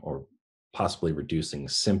or possibly reducing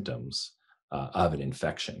symptoms of an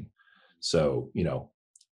infection. So,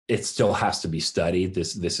 it still has to be studied.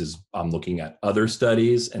 This is, I'm looking at other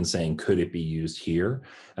studies and saying, could it be used here?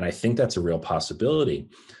 And I think that's a real possibility.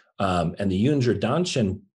 And the Yunjur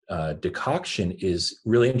Danshen decoction is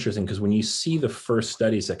really interesting because when you see the first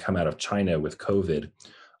studies that come out of China with COVID,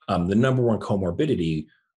 the number one comorbidity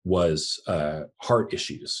was heart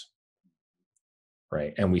issues,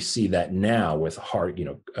 right? And we see that now with heart,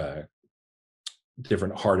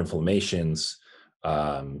 different heart inflammations,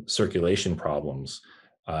 circulation problems.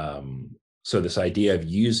 So this idea of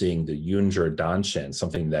using the Yunjur Danshen,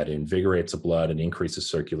 something that invigorates the blood and increases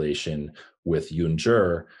circulation with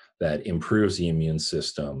Yunjur, that improves the immune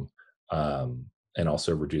system, and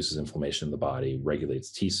also reduces inflammation in the body,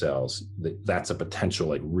 regulates T cells. That's a potential,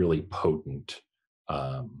 like, really potent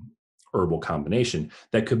herbal combination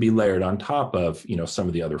that could be layered on top of, some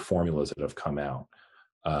of the other formulas that have come out.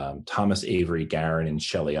 Thomas Avery Garin and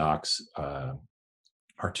Shelley Ox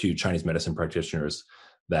are two Chinese medicine practitioners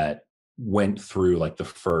that went through like the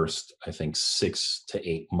first, I think, 6 to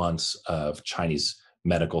 8 months of Chinese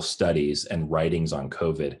medical studies and writings on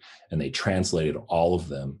COVID, and they translated all of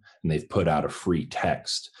them, and they've put out a free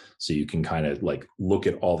text. So you can kind of like look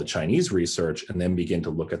at all the Chinese research and then begin to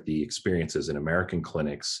look at the experiences in American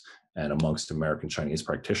clinics and amongst American Chinese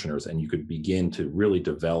practitioners, and you could begin to really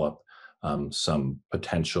develop some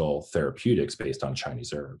potential therapeutics based on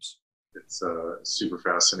Chinese herbs. It's super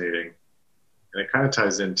fascinating, and it kind of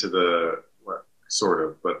ties into the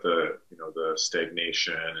the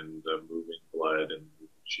stagnation and the moving blood and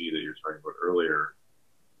moving qi that you're talking about earlier,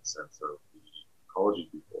 in the sense of the ecology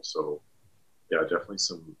people. So yeah, definitely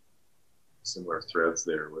some similar threads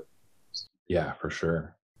there with. Yeah, for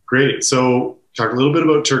sure. Great. So talk a little bit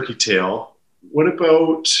about turkey tail. What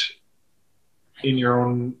about in your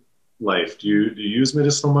own life? Do you use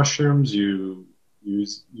medicinal mushrooms? You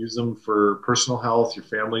use them for personal health, your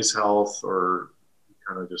family's health, or you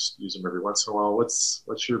kind of just use them every once in a while? What's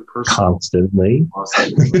your personal constantly?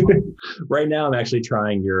 Right now, I'm actually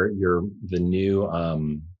trying the new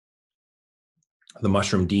the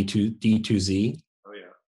mushroom D2Z. Oh yeah.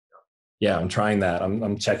 Yeah, I'm trying that.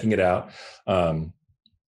 I'm checking it out.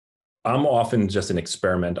 I'm often just an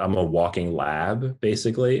experiment. I'm a walking lab,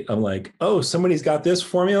 basically. I'm like, oh, somebody's got this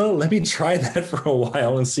formula. Let me try that for a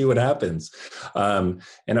while and see what happens. And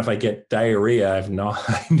if I get diarrhea, I know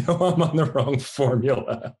I'm on the wrong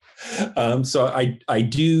formula. So I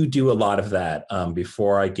do a lot of that.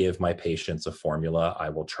 Before I give my patients a formula, I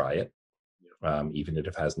will try it, even if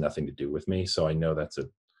it has nothing to do with me. So I know it's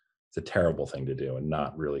a terrible thing to do and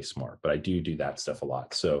not really smart, but I do that stuff a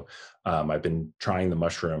lot. So I've been trying the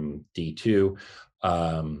mushroom D2.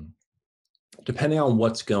 Depending on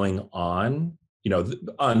what's going on,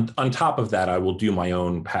 on top of that, I will do my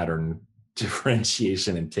own pattern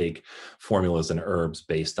differentiation and take formulas and herbs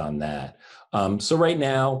based on that. So right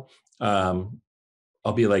now,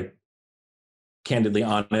 I'll be like candidly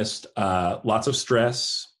honest, lots of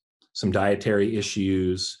stress, some dietary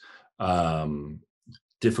issues,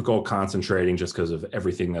 difficult concentrating just because of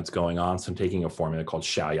everything that's going on. So I'm taking a formula called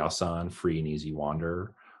Shaoyasan, Free and Easy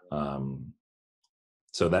Wander.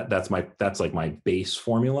 So that's like my base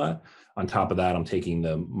formula. On top of that, I'm taking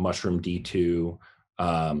the mushroom D2.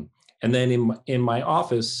 And then in my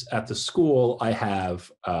office at the school, I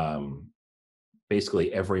have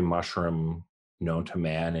basically every mushroom known to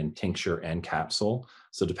man in tincture and capsule.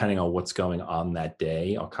 So depending on what's going on that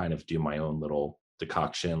day, I'll kind of do my own little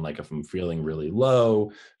decoction. Like if I'm feeling really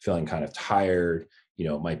low, feeling kind of tired,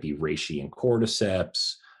 it might be reishi and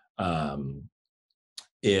cordyceps.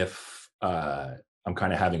 If I'm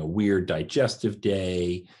kind of having a weird digestive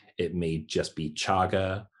day, it may just be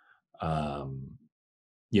chaga. And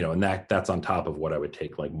that's on top of what I would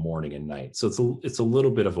take like morning and night. So it's a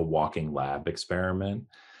little bit of a walking lab experiment.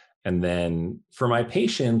 And then for my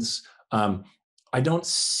patients, I don't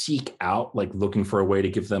seek out like looking for a way to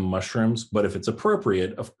give them mushrooms, but if it's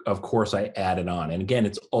appropriate, of course I add it on. And again,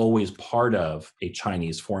 it's always part of a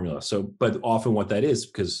Chinese formula. So, but often what that is,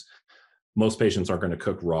 because most patients aren't going to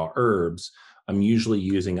cook raw herbs, I'm usually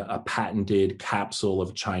using a patented capsule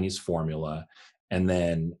of Chinese formula, and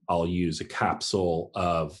then I'll use a capsule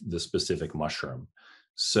of the specific mushroom.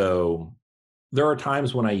 So there are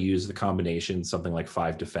times when I use the combination, something like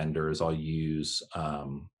 5 defenders. I'll use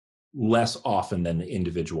less often than the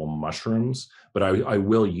individual mushrooms, but I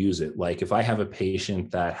will use it. Like if I have a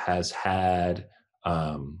patient that has had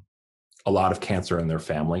a lot of cancer in their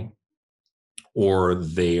family, or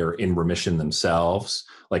they are in remission themselves,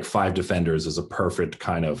 like 5 defenders is a perfect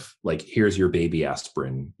kind of like, here's your baby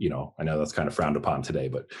aspirin. I know that's kind of frowned upon today,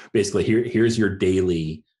 but basically here's your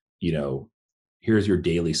daily, here's your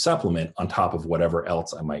daily supplement on top of whatever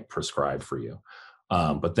else I might prescribe for you.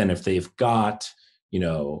 But then if they've got,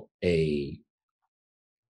 an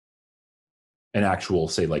actual,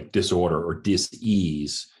 say, like disorder or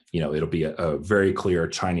dis-ease, it'll be a very clear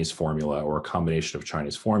Chinese formula or a combination of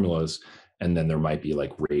Chinese formulas. And then there might be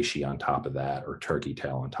like reishi on top of that or turkey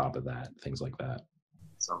tail on top of that, things like that.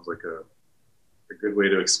 Sounds like a good way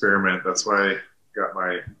to experiment. That's why I got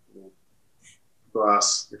my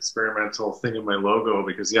glass experimental thing in my logo,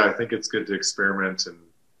 because I think it's good to experiment and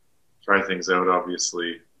try things out,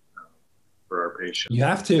 obviously, for our patients. You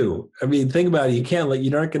have to. I mean, think about it.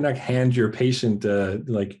 You're not going to hand your patient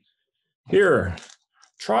like, here,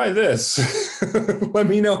 try this. Let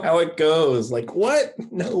me know how it goes. Like, what?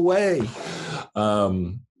 No way.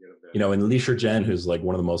 And Li Shizhen, who's like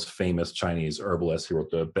one of the most famous Chinese herbalists, he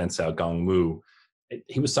wrote the Ben Sao Gong Mu.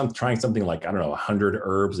 He was trying something like, I don't know, 100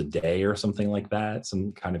 herbs a day or something like that,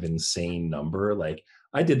 some kind of insane number. Like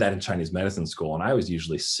I did that in Chinese medicine school, and I was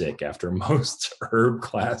usually sick after most herb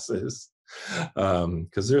classes,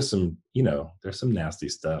 because there's some nasty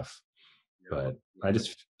stuff. But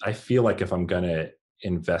I feel like if I'm going to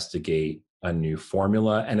investigate a new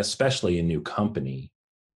formula, and especially a new company,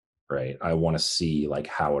 right, I want to see like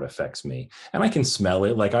how it affects me. And I can smell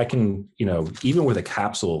it. Like I can, even with a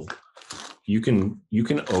capsule, you can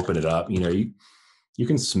open it up, you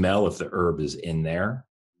can smell if the herb is in there,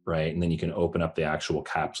 right? And then you can open up the actual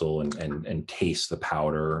capsule and taste the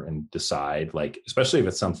powder and decide, like, especially if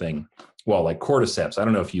it's something, well, like cordyceps. I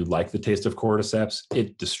don't know if you like the taste of cordyceps.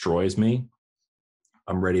 It destroys me.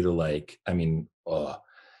 I'm ready to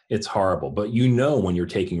it's horrible. But when you're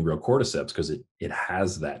taking real cordyceps because it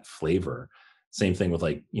has that flavor. Same thing with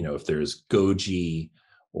if there's goji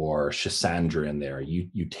or schisandra in there,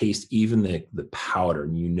 you taste even the powder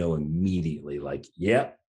and immediately like,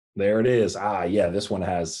 yep, there it is. This one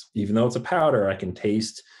has, even though it's a powder, I can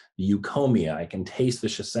taste the eucomia, I can taste the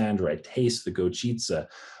schisandra, I taste the gochitsa.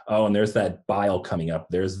 Oh, and there's that bile coming up.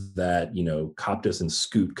 There's that, coptis and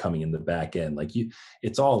scoot coming in the back end. Like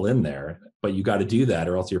it's all in there, but you got to do that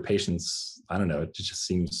or else your patients, I don't know, it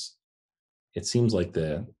seems like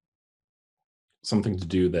something to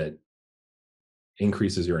do that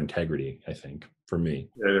increases your integrity, I think, for me.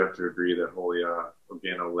 Yeah, I'd have to agree that whole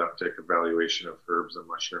organoleptic evaluation of herbs and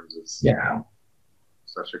mushrooms is Yeah.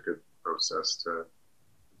 such a good process to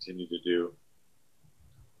continue to do.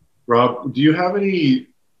 Rob, do you have any,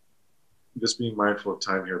 just being mindful of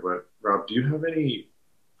time here, but Rob, do you have any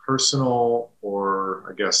personal or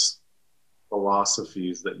I guess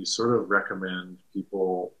philosophies that you sort of recommend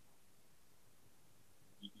people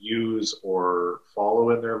use or follow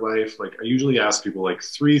in their life? Like I usually ask people like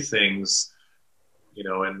three things,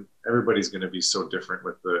 and everybody's going to be so different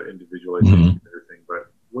with the individualization Mhm. and everything,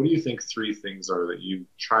 but what do you think three things are that you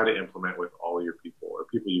try to implement with all your people or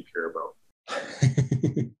people you care about?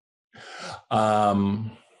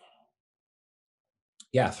 um,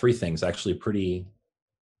 yeah, three things actually pretty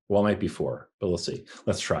well, it might be four, but we'll see.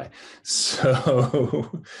 Let's try.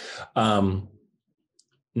 So, um,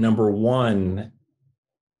 number one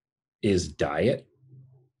is diet,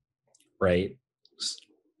 right?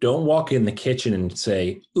 Don't walk in the kitchen and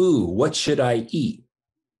say, "Ooh, what should I eat?"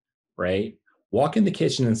 Right? Walk in the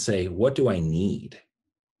kitchen and say, "What do I need?"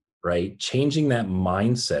 Right? Changing that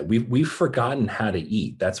mindset. We've forgotten how to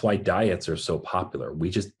eat. That's why diets are so popular. We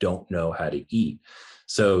just don't know how to eat.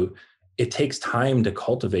 So it takes time to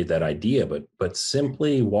cultivate that idea, but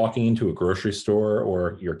simply walking into a grocery store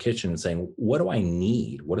or your kitchen and saying, "What do I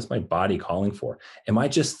need? What is my body calling for? Am I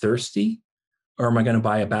just thirsty? Or am I going to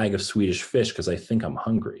buy a bag of Swedish fish because I think I'm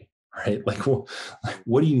hungry?" Right? Like, well,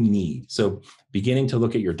 what do you need? So beginning to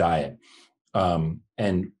look at your diet.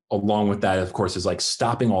 And along with that, of course, is like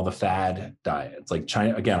stopping all the fad diets. Like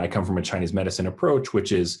China, again, I come from a Chinese medicine approach,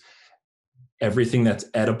 which is everything that's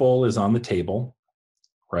edible is on the table,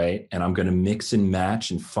 right? And I'm going to mix and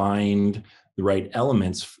match and find the right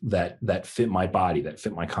elements that fit my body, that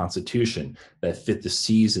fit my constitution, that fit the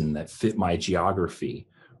season, that fit my geography,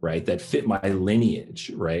 right? That fit my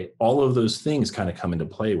lineage, right? All of those things kind of come into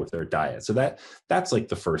play with their diet. So that's like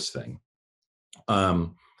the first thing.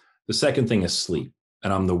 The second thing is sleep.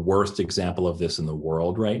 And I'm the worst example of this in the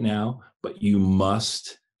world right now, but you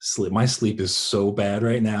must sleep. My sleep is so bad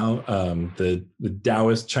right now. The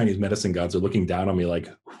Taoist Chinese medicine gods are looking down on me like,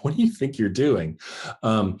 "What do you think you're doing?"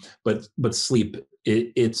 But sleep,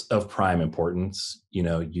 it's of prime importance.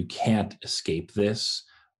 You can't escape this.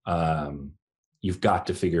 Um, you've got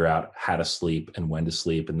to figure out how to sleep and when to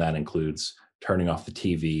sleep, and that includes turning off the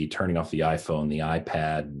TV, turning off the iPhone, the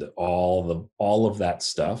iPad, all of that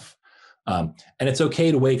stuff. And it's okay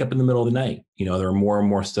to wake up in the middle of the night. There are more and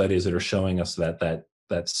more studies that are showing us that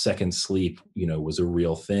second sleep, was a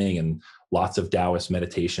real thing, and lots of Taoist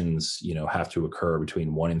meditations, have to occur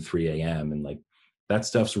between 1 and 3 a.m. and like that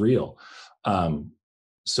stuff's real.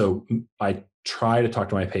 So I try to talk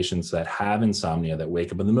to my patients that have insomnia that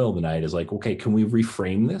wake up in the middle of the night is like, okay, can we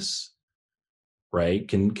reframe this? Right?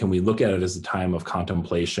 Can we look at it as a time of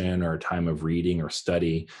contemplation or a time of reading or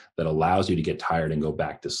study that allows you to get tired and go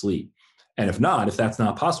back to sleep? And if that's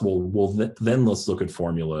not possible, well, then let's look at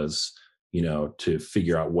formulas, to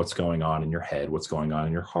figure out what's going on in your head, what's going on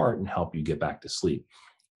in your heart, and help you get back to sleep.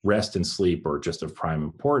 Rest and sleep are just of prime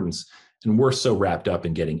importance. And we're so wrapped up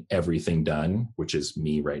in getting everything done, which is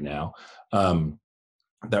me right now,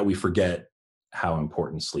 that we forget how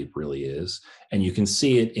important sleep really is. And you can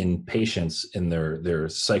see it in patients in their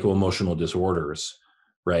psycho-emotional disorders,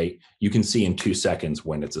 right? You can see in 2 seconds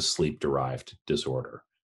when it's a sleep derived disorder,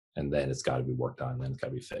 and then it's got to be worked on, then it's got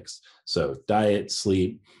to be fixed. So diet,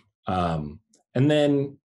 sleep, and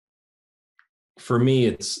then for me,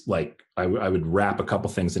 it's like I would wrap a couple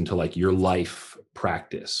things into like your life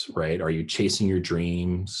practice, right? Are you chasing your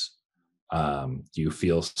dreams? Do you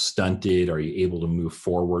feel stunted? Are you able to move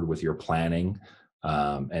forward with your planning,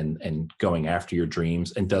 and going after your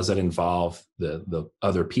dreams? And does it involve the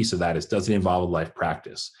other piece of that is, does it involve a life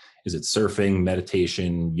practice? Is it surfing,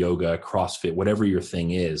 meditation, yoga, CrossFit, whatever your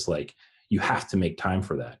thing is? Like, you have to make time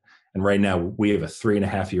for that. And right now we have a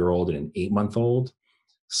 3.5-year-old and an 8-month-old.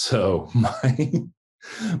 So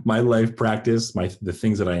my life practice, the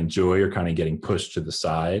things that I enjoy are kind of getting pushed to the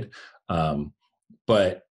side.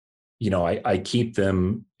 But I keep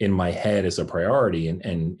them in my head as a priority,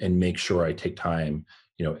 and make sure I take time,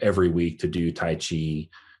 every week to do Tai Chi,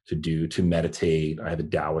 to meditate. I have a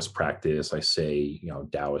Taoist practice. I say,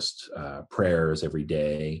 Taoist prayers every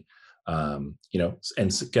day. And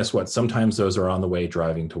guess what? Sometimes those are on the way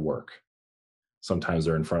driving to work. Sometimes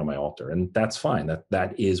they're in front of my altar, and that's fine.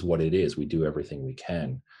 That is what it is. We do everything we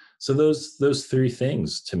can. So those three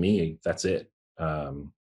things, to me, that's it.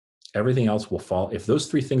 Everything else will fall. If those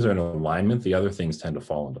three things are in alignment, the other things tend to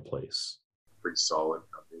fall into place. Pretty solid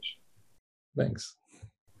foundation. Thanks.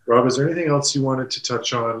 Rob, is there anything else you wanted to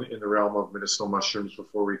touch on in the realm of medicinal mushrooms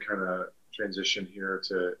before we kind of transition here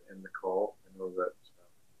to end the call. I know that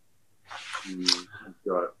you've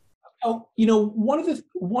got. Oh,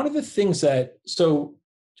 one of the things that, so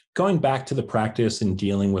going back to the practice and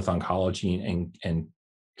dealing with oncology and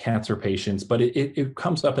cancer patients, but it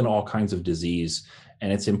comes up in all kinds of disease,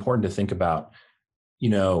 and it's important to think about,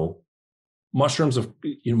 mushrooms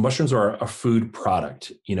are a food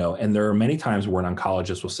product, and there are many times where an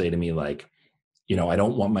oncologist will say to me, like, I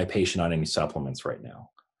don't want my patient on any supplements right now.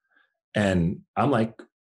 And I'm like,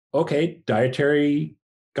 okay, dietary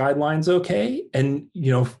guidelines, okay. And,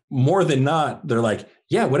 more than not, they're like,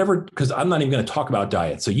 yeah, whatever, because I'm not even going to talk about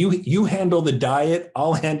diet. So you handle the diet,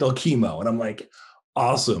 I'll handle chemo. And I'm like,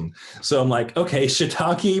 awesome. So I'm like, okay,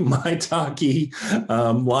 shiitake, maitake,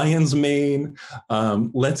 lion's mane,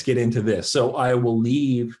 let's get into this. So I will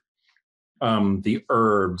leave the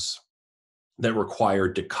herbs that require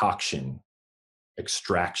decoction,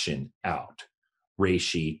 extraction out.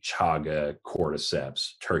 Reishi, chaga,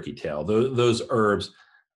 cordyceps, turkey tail, those herbs.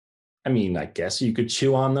 I mean, I guess you could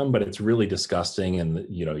chew on them, but it's really disgusting, and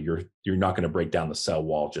you're not going to break down the cell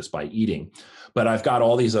wall just by eating. But I've got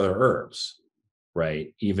all these other herbs,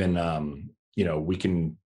 right? Even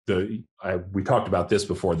we talked about this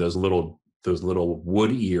before. Those little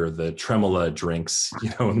wood ear, the tremolo drinks,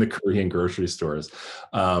 in the Korean grocery stores.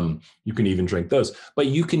 You can even drink those, but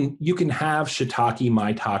you can have shiitake,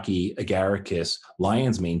 maitake, agaricus,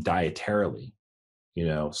 lion's mane dietarily.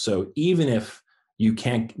 So even if you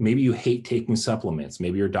can't, maybe you hate taking supplements,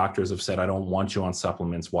 maybe your doctors have said, I don't want you on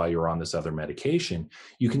supplements while you're on this other medication,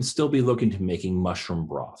 you can still be looking to making mushroom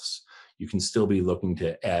broths. You can still be looking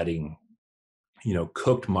to adding,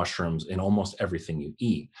 cooked mushrooms in almost everything you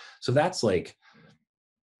eat. So that's like,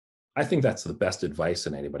 I think that's the best advice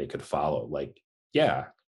that anybody could follow. Like, yeah,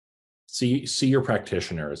 see your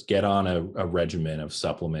practitioners, get on a regimen of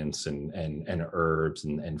supplements and herbs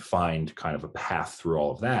and find kind of a path through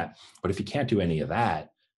all of that. But if you can't do any of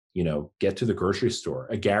that, get to the grocery store.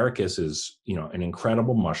 Agaricus is, an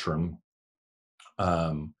incredible mushroom.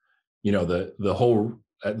 The whole,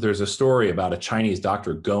 there's a story about a Chinese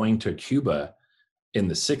doctor going to Cuba in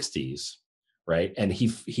the 60s, right? And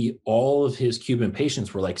he all of his Cuban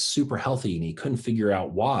patients were like super healthy, and he couldn't figure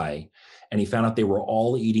out why. And he found out they were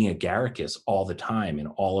all eating agaricus all the time in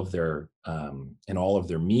all of their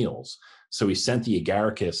meals. So he sent the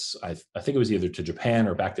agaricus, I think it was either to Japan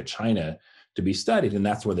or back to China, to be studied, and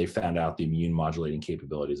that's where they found out the immune modulating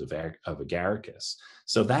capabilities of agaricus.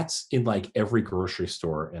 So that's in like every grocery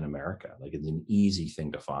store in America. Like, it's an easy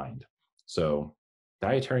thing to find. So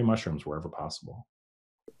dietary mushrooms wherever possible.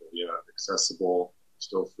 Yeah, accessible,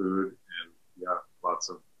 still food, and yeah, lots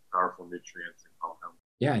of powerful nutrients and compounds.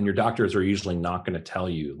 Yeah, and your doctors are usually not going to tell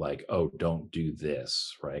you like, oh, don't do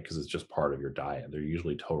this, right? Because it's just part of your diet. They're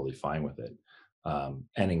usually totally fine with it. And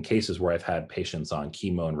in cases where I've had patients on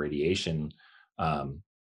chemo and radiation, again,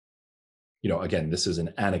 this is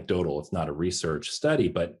an anecdotal, it's not a research study,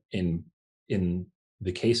 but in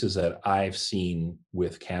the cases that I've seen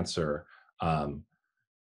with cancer,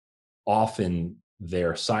 often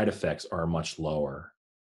their side effects are much lower,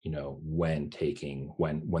 when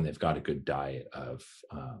they've got a good diet of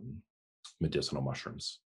medicinal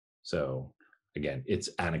mushrooms. So again, it's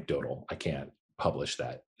anecdotal. I can't publish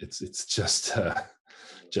that. It's just an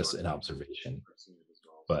observation.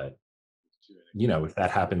 But if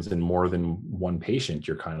that happens in more than one patient,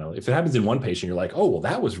 you're kind of, if it happens in one patient, you're like, oh, well,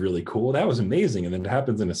 that was really cool. That was amazing. And then it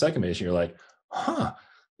happens in a second patient, you're like, huh,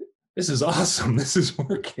 this is awesome. This is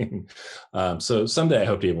working. So someday I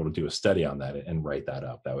hope to be able to do a study on that and write that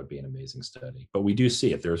up. That would be an amazing study. But we do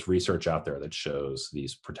see it. There's research out there that shows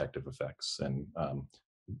these protective effects. And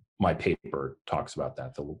my paper talks about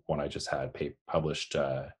that. The one I just had published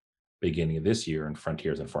beginning of this year in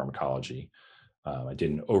Frontiers in Pharmacology. I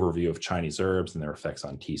did an overview of Chinese herbs and their effects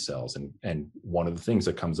on T cells. And one of the things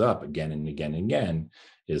that comes up again and again and again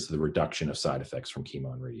is the reduction of side effects from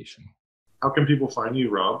chemo and radiation. How can people find you,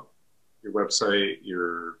 Rob? Your website,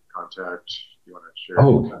 your contact, you want to share?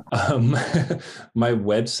 My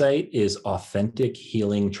website is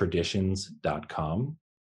AuthenticHealingTraditions.com.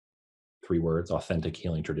 3 words,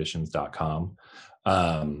 AuthenticHealingTraditions.com.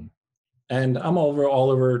 And I'm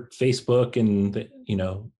all over Facebook and the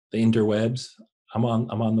interwebs. I'm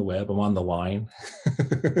on the web. I'm on the line.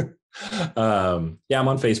 I'm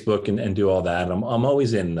on Facebook and do all that. I'm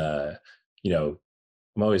always in I'm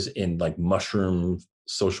always in like mushroom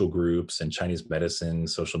social groups and Chinese medicine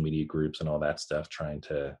social media groups and all that stuff, trying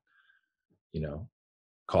to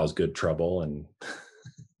cause good trouble and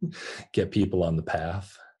get people on the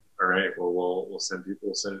path. All right. Well, we'll send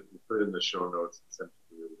people. We'll put it in the show notes and send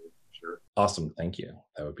people your link. Sure. Awesome. Thank you.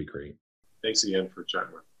 That would be great. Thanks again for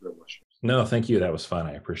chatting with Real Mushrooms. No, thank you. That was fun.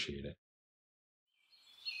 I appreciate it.